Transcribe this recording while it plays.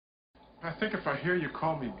I think if I hear you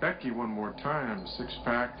call me Becky one more time,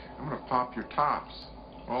 six-pack, I'm gonna pop your tops.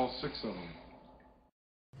 All six of them.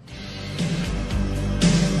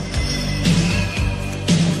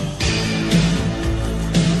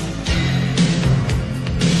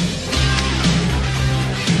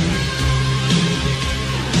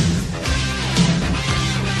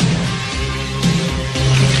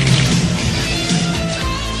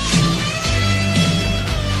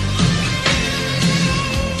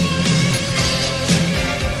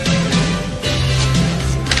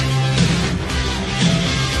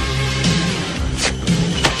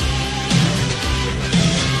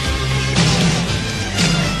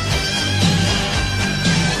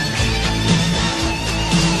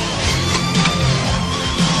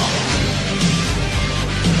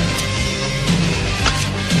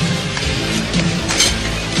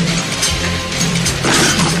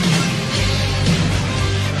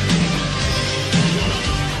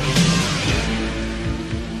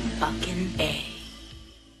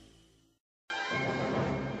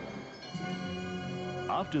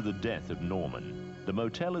 After the death of Norman, the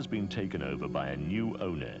motel has been taken over by a new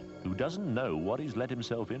owner who doesn't know what he's let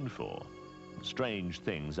himself in for. Strange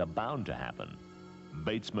things are bound to happen.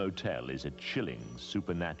 Bates Motel is a chilling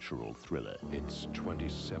supernatural thriller. It's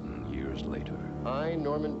 27 years later. I,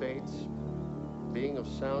 Norman Bates, being of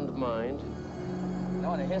sound mind.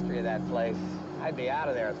 Knowing the history of that place, I'd be out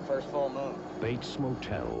of there at the first full moon. Bates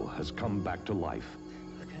Motel has come back to life.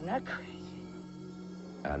 Isn't that crazy?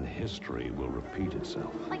 And history will repeat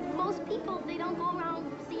itself. Like most people, they don't go around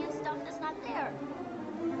seeing stuff that's not there.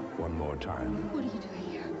 One more time. What are you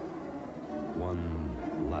doing here?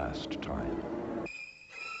 One last time.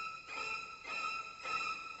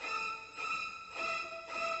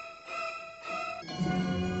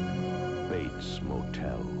 Bates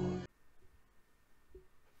Motel.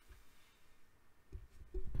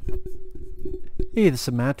 Hey, this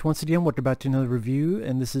is Matt. Once again, welcome back to another review,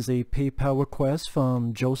 and this is a PayPal request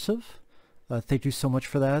from Joseph. Thank you so much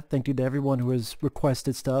for that. Thank you to everyone who has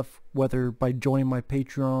requested stuff, whether by joining my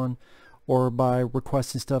Patreon or by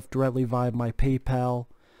requesting stuff directly via my PayPal.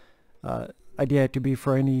 Idea to be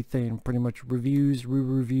for anything, pretty much reviews,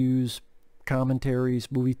 re-reviews,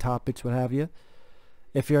 commentaries, movie topics, what have you.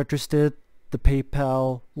 If you're interested, the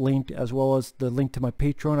PayPal link as well as the link to my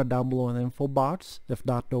Patreon are down below in the info box. If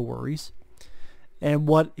not, no worries. And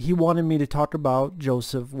what he wanted me to talk about,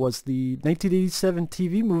 Joseph, was the 1987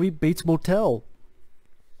 TV movie Bates Motel,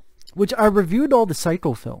 which I reviewed all the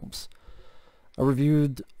Psycho films. I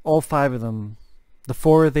reviewed all 5 of them, the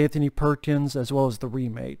 4 with Anthony Perkins as well as the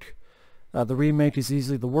remake. The remake is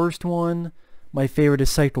easily the worst one. My favorite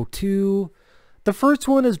is Psycho 2. The first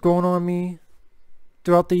one has grown on me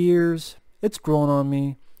throughout the years. It's grown on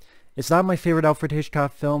me. It's not my favorite Alfred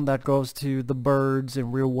Hitchcock film. That goes to The Birds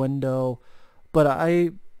and Rear Window. But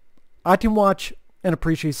I can watch and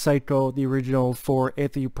appreciate Psycho, the original, for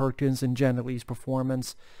Anthony Perkins and Janet Leigh's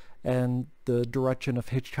performance and the direction of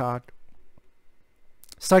Hitchcock.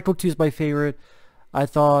 Psycho 2 is my favorite. I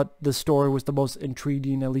thought the story was the most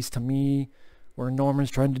intriguing, at least to me, where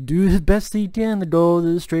Norman's trying to do his best he can to go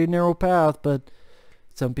the straight and narrow path, but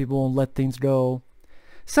some people won't let things go.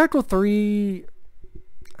 Psycho 3,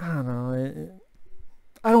 I don't know.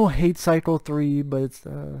 I don't hate Psycho 3, but it's...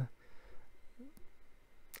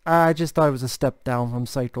 I just thought it was a step down from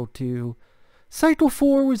Psycho 2. Psycho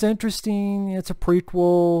 4 was interesting. It's a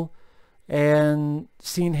prequel. And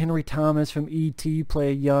seeing Henry Thomas from E.T. play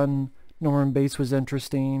a young Norman Bates was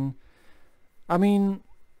interesting. I mean,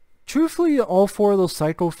 truthfully, all 4 of those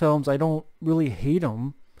Psycho films, I don't really hate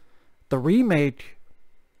them. The remake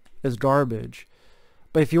is garbage.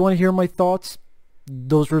 But if you want to hear my thoughts,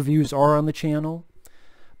 those reviews are on the channel.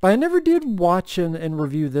 But I never did watch and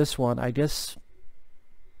review this one. I guess...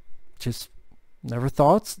 just never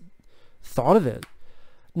thought of it.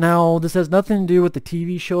 Now, this has nothing to do with the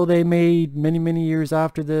TV show they made many years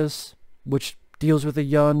after this, which deals with a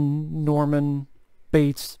young Norman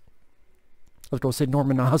Bates. I was going to say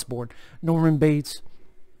Norman Osborn. Norman Bates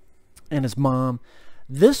and his mom.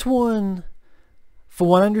 This one, from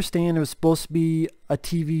what I understand, it was supposed to be a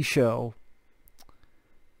TV show.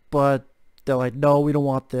 But they're like, no, we don't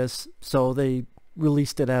want this. So they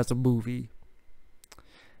released it as a movie.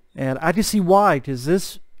 And I can see why, because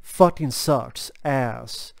this fucking sucks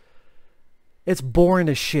ass. It's boring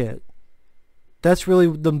as shit. That's really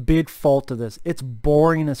the big fault of this. It's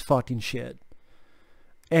boring as fucking shit.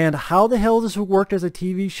 And how the hell this would work as a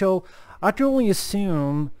TV show, I can only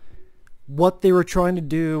assume what they were trying to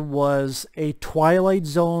do was a Twilight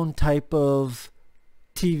Zone type of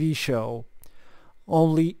TV show.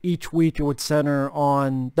 Only each week it would center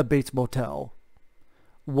on the Bates Motel.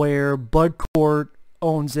 where Bud Cort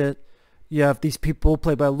owns it. You have these people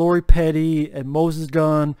played by Lori Petty and Moses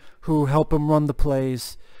Gunn who help him run the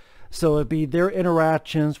place. So it'd be their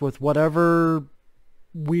interactions with whatever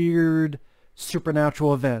weird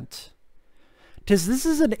supernatural event. Because this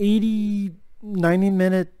is an 80,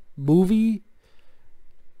 90-minute movie,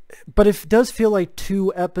 but it does feel like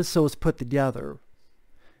 2 episodes put together.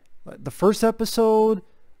 The first episode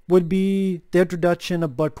would be the introduction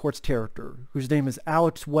of Bud Cort's character, whose name is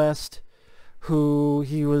Alex West, who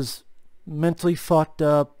he was mentally fucked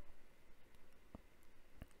up.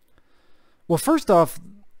 Well, first off,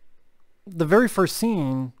 the very first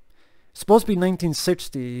scene is supposed to be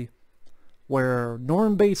 1960, where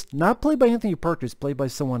Norman Bates, not played by Anthony Perkins, played by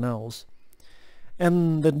someone else,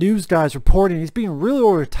 and the news guy's reporting, he's being really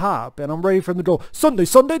over the top, and I'm ready for him to go, Sunday,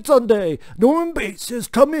 Sunday, Sunday, Norman Bates has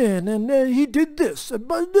come in, and he did this,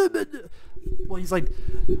 well, he's like,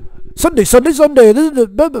 Sunday, Sunday, Sunday,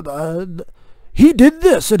 he did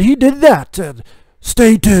this, and he did that, and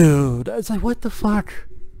stay tuned. It's like, what the fuck?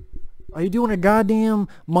 Are you doing a goddamn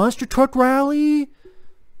monster truck rally?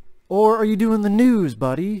 Or are you doing the news,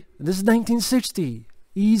 buddy? This is 1960.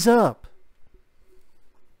 Ease up.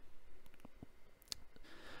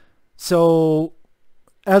 So,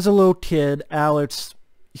 as a little kid, Alex,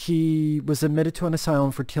 he was admitted to an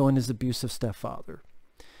asylum for killing his abusive stepfather.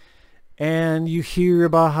 And you hear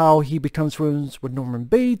about how he becomes friends with Norman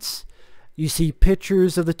Bates. You see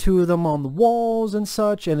pictures of the two of them on the walls and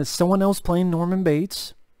such, and it's someone else playing Norman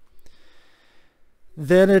Bates.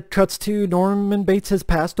 Then it cuts to Norman Bates has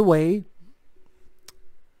passed away.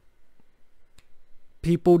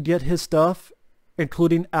 People get his stuff,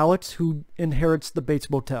 including Alex, who inherits the Bates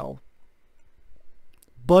Motel.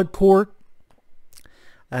 Bud Cort,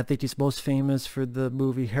 I think he's most famous for the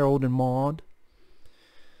movie Harold and Maude.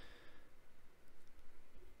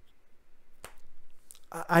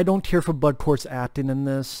 I don't care for Bud Cort's acting in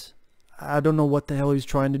this. I don't know what the hell he's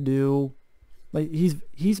trying to do. Like,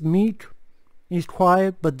 he's meek. He's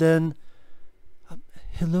quiet, but then,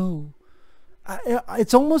 hello.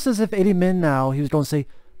 It's almost as if any minute now he was going to say,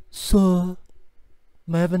 Sir,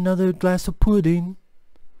 may I have another glass of pudding?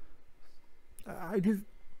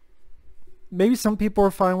 Maybe some people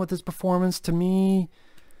are fine with this performance. To me,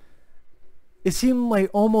 it seemed like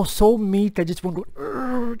almost so meek. I just want to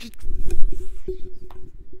go,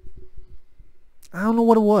 I don't know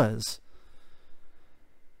what it was.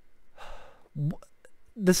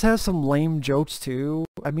 This has some lame jokes too.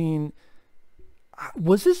 I mean,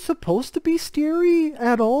 was this supposed to be scary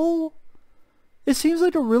at all? It seems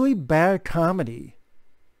like a really bad comedy.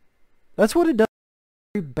 That's what it does.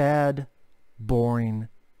 Very bad, boring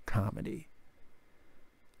comedy.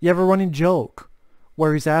 You have a running joke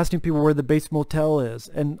where he's asking people where the Bates Motel is,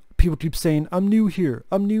 and people keep saying, I'm new here,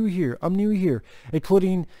 I'm new here, I'm new here.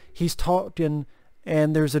 Including he's talking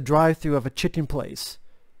and there's a drive-thru of a chicken place.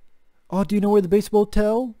 Oh, do you know where the Bates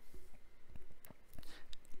Motel?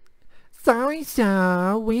 Sorry,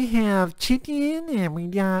 sir. We have chicken and we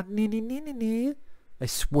got I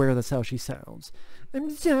swear that's how she sounds. I'm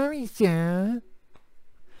sorry, sir.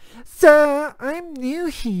 Sir, I'm new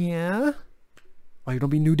here. Oh, you don't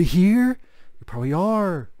be new to here? You probably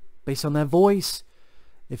are. Based on that voice.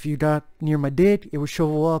 If you got near my dick, it would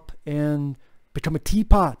show up and become a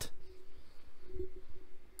teapot.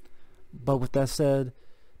 But with that said,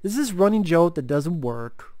 this is running joke that doesn't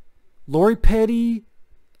work. Lori Petty,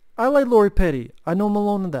 I like Lori Petty. I know I'm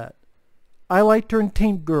alone in that. I liked her in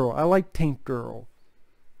Tank Girl. I like Tank Girl.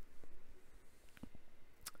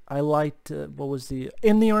 I liked, what was the,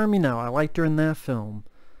 In the Army Now. I liked her in that film.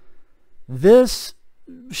 This,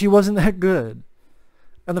 she wasn't that good.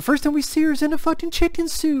 And the first time we see her is in a fucking chicken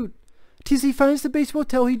suit. Till he finds the Bates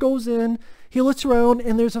Motel, he goes in, he looks around,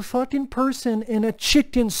 and there's a fucking person in a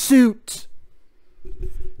chicken suit.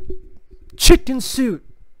 Chicken suit.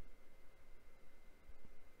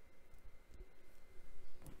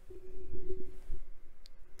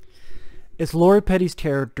 It's Lori Petty's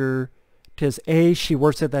character, because A, she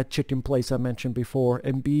works at that chicken place I mentioned before,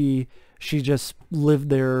 and B, she just lived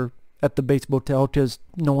there at the Bates Motel because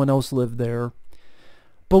no one else lived there.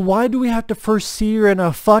 But why do we have to first see her in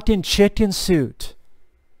a fucking chicken suit?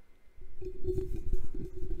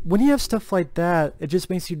 When you have stuff like that, it just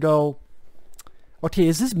makes you go, okay,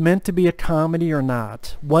 is this meant to be a comedy or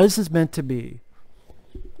not? What is this meant to be?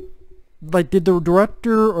 Like, did the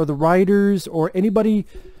director or the writers or anybody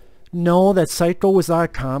know that Psycho was not a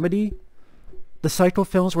comedy? The Psycho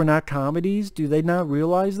films were not comedies? Do they not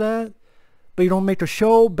realize that? But you don't make a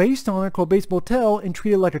show based on it called Bates Motel and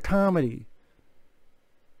treat it like a comedy.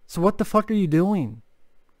 So what the fuck are you doing?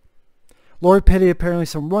 Lori Petty apparently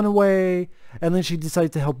some runaway, and then she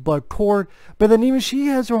decides to help Bud Cort. But then even she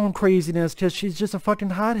has her own craziness, because she's just a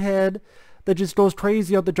fucking hothead that just goes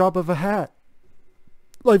crazy at the drop of a hat.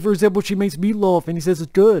 Like, for example, she makes meatloaf, and he says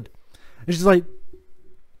it's good. And she's like,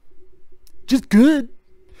 just good?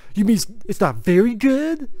 You mean it's not very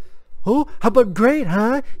good? Oh, how about great,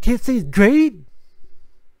 huh? Can't say it's great?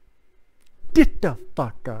 Get the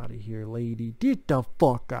fuck out of here, lady. Get the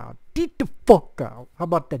fuck out. Get the fuck out. How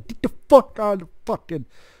about that? Get the fuck out of fucking...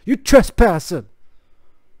 You're trespassing.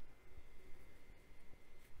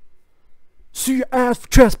 See your ass for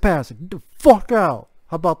trespassing. Get the fuck out.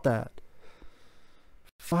 How about that?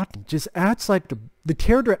 Fucking just acts like the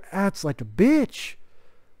character acts like a bitch.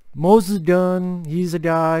 Moses Gunn, he's a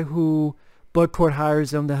guy who Bud Cort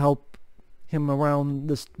hires him to help him around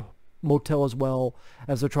this motel as well,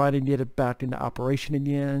 as they're trying to get it back into operation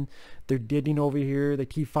again. They're digging over here. They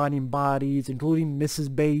keep finding bodies, including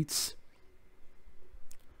Mrs. Bates.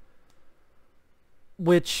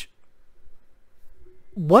 Which,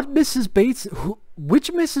 what Mrs. Bates,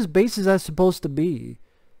 which Mrs. Bates is that supposed to be?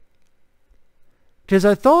 Because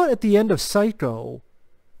I thought at the end of Psycho,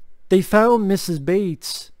 they found Mrs.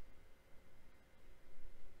 Bates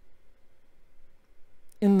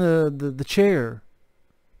in the chair.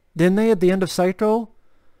 Didn't they at the end of Psycho?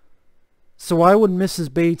 So why would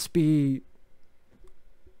Mrs. Bates be...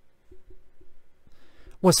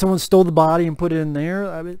 What, someone stole the body and put it in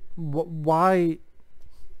there? I mean, why?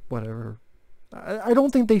 Whatever. I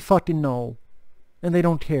don't think they fucking know. And they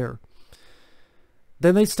don't care.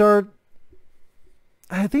 Then they start...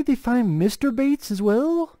 I think they find Mr. Bates as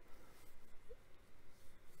well?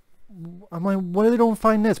 I'm like, what do they don't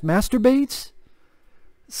find this? Master Bates?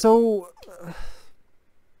 So...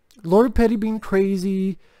 Lori Petty being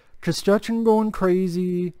crazy, construction going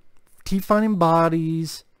crazy, keep finding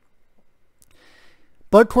bodies.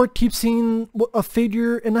 Bud Cort keeps seeing a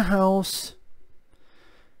figure in the house.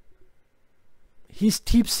 He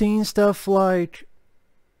keeps seeing stuff like,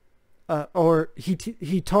 or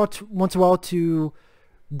he talked once in a while to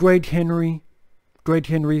Gregg Henry. Gregg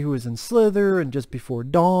Henry, who was in Slither and Just Before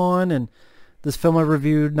Dawn, and this film I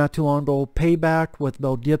reviewed not too long ago, Payback, with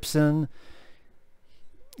Mel Gibson.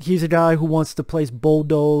 He's a guy who wants the place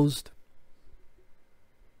bulldozed.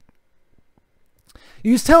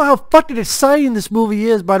 You can tell how fucking exciting this movie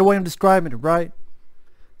is by the way I'm describing it, right?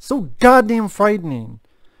 So goddamn frightening.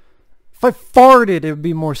 If I farted, it would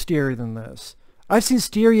be more scary than this. I've seen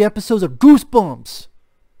scary episodes of Goosebumps.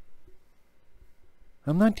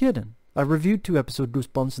 I'm not kidding. I reviewed 2 episodes of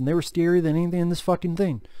Goosebumps, and they were scarier than anything in this fucking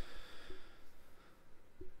thing.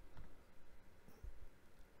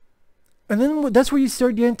 And then that's where you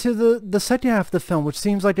start getting to the second half of the film, which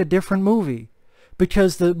seems like a different movie.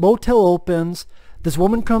 Because the motel opens, this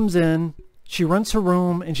woman comes in, she rents her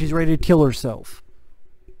room, and she's ready to kill herself.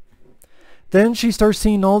 Then she starts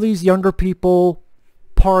seeing all these younger people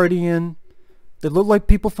partying. They look like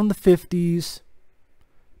people from the 50s,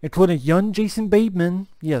 including young Jason Bateman.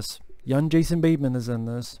 Yes, young Jason Bateman is in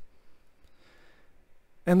this.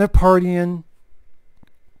 And they're partying.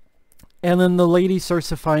 And then the lady starts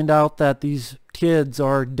to find out that these kids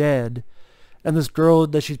are dead. And this girl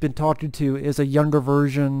that she's been talking to is a younger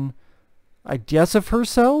version, I guess, of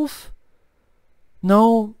herself?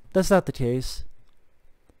 No, that's not the case.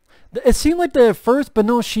 It seemed like that at first, but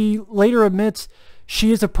no, she later admits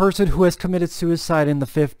she is a person who has committed suicide in the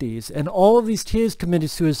 50s. And all of these kids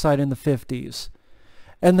committed suicide in the 50s.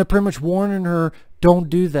 And they're pretty much warning her,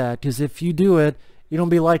 don't do that. Because if you do it, you don't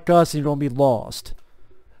be like us and you don't be lost.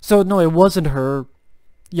 So no, it wasn't her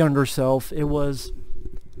younger self. It was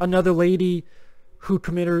another lady who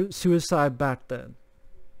committed suicide back then.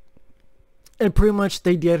 And pretty much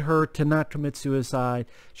they get her to not commit suicide.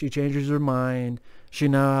 She changes her mind. She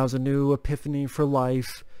now has a new epiphany for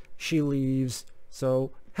life. She leaves.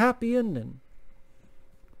 So happy ending.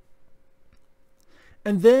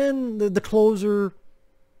 And then the closer...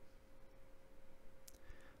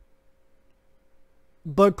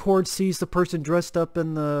 Bud Cort sees the person dressed up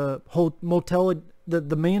in the whole motel,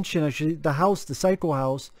 the mansion, actually, the house, the Psycho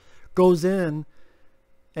house, goes in,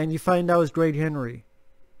 and you find out it's Gregg Henry.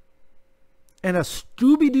 And a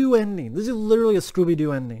Scooby-Doo ending. This is literally a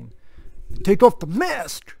Scooby-Doo ending. Take off the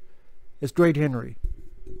mask! It's Gregg Henry.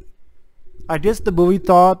 I guess the movie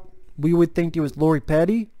thought we would think it was Lori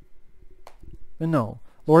Petty. But no.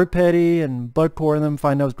 Lori Petty and Bud Cort and them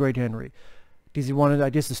find out it's Gregg Henry. Because he wanted, I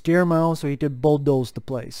guess, to steer him out so he could bulldoze the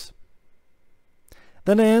place.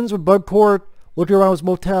 Then it ends with Bud Cort looking around his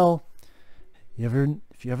motel. If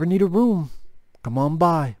you ever need a room, come on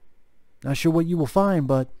by. Not sure what you will find,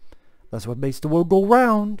 but that's what makes the world go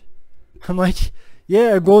round. I'm like,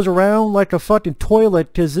 Yeah, it goes around like a fucking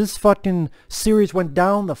toilet because this fucking series went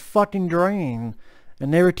down the fucking drain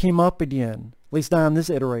and never came up again. At least not on this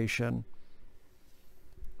iteration.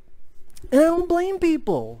 And I don't blame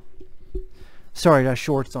people. Sorry, I got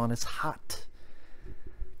shorts on. It's hot.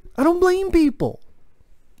 I don't blame people.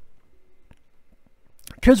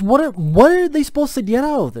 Because what are they supposed to get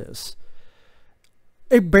out of this?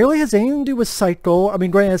 It barely has anything to do with Psycho. I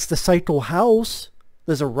mean, granted, it's the Psycho house.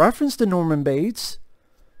 There's a reference to Norman Bates.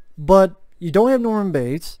 But you don't have Norman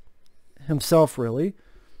Bates himself, really.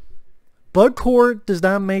 Bud Cort does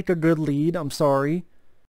not make a good lead. I'm sorry.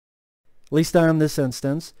 At least not in this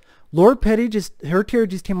instance. Lord Petty, her character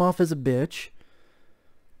just came off as a bitch.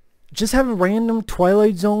 Just having random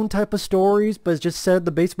Twilight Zone type of stories, but it's just said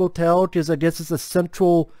the Bates Motel, because I guess it's a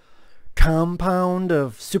central compound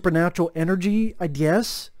of supernatural energy, I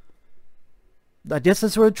guess. I guess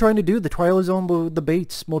that's what they're trying to do, the Twilight Zone with the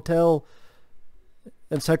Bates Motel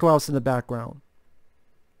and Psycho House in the background.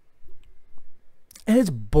 And it's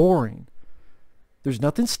boring. There's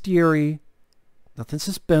nothing scary, nothing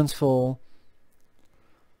suspenseful.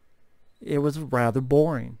 It was rather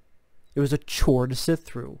boring. It was a chore to sit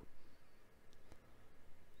through.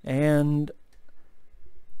 And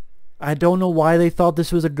I don't know why they thought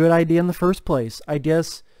this was a good idea in the first place. I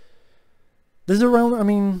guess this is around, I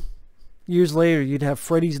mean, years later you'd have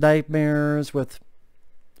Freddy's Nightmares with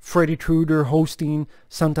Freddy Krueger hosting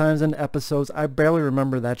sometimes in episodes. I barely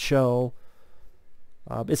remember that show.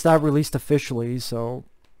 It's not released officially, so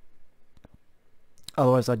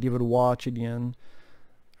otherwise I'd give it a watch again.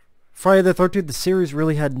 Friday the 13th, the series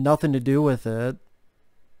really had nothing to do with it.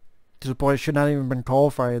 To the point it should not even been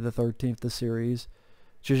called Friday the 13th, the series.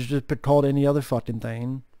 It should have just been called any other fucking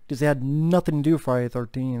thing. Because it had nothing to do with Friday the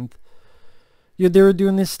 13th. Yeah, they were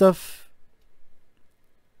doing this stuff.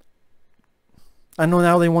 I know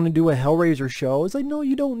now they want to do a Hellraiser show. It's like, no,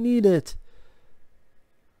 you don't need it.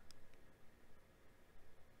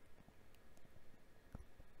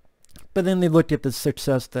 But then they looked at the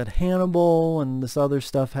success that Hannibal and this other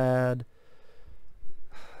stuff had.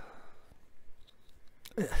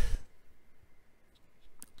 I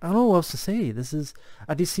don't know what else to say.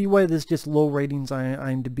 I can see why this just low ratings on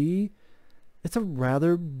IMDb. It's a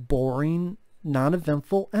rather boring,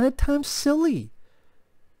 non-eventful, and at times silly.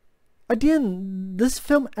 Again, this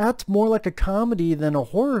film acts more like a comedy than a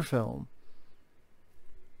horror film.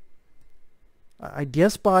 I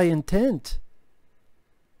guess by intent.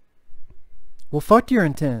 Well, fuck your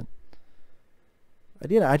intent.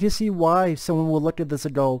 I just see why someone will look at this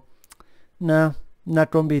and go, nah,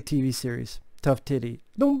 not going to be a TV series. Tough titty.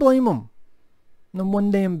 Don't blame them. Not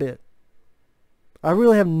one damn bit. I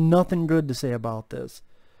really have nothing good to say about this.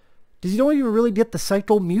 Because you don't even really get the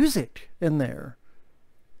Psycho music in there.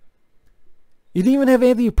 You didn't even have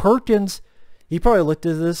Anthony Perkins. He probably looked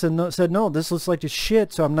at this and said, no, this looks like a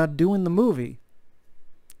shit, so I'm not doing the movie.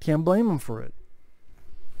 Can't blame him for it.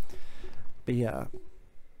 But yeah.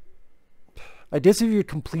 I guess if you're a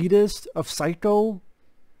completist of Psycho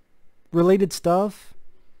related stuff,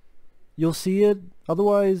 you'll see it.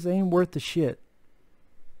 Otherwise, it ain't worth the shit.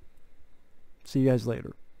 See you guys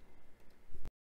later.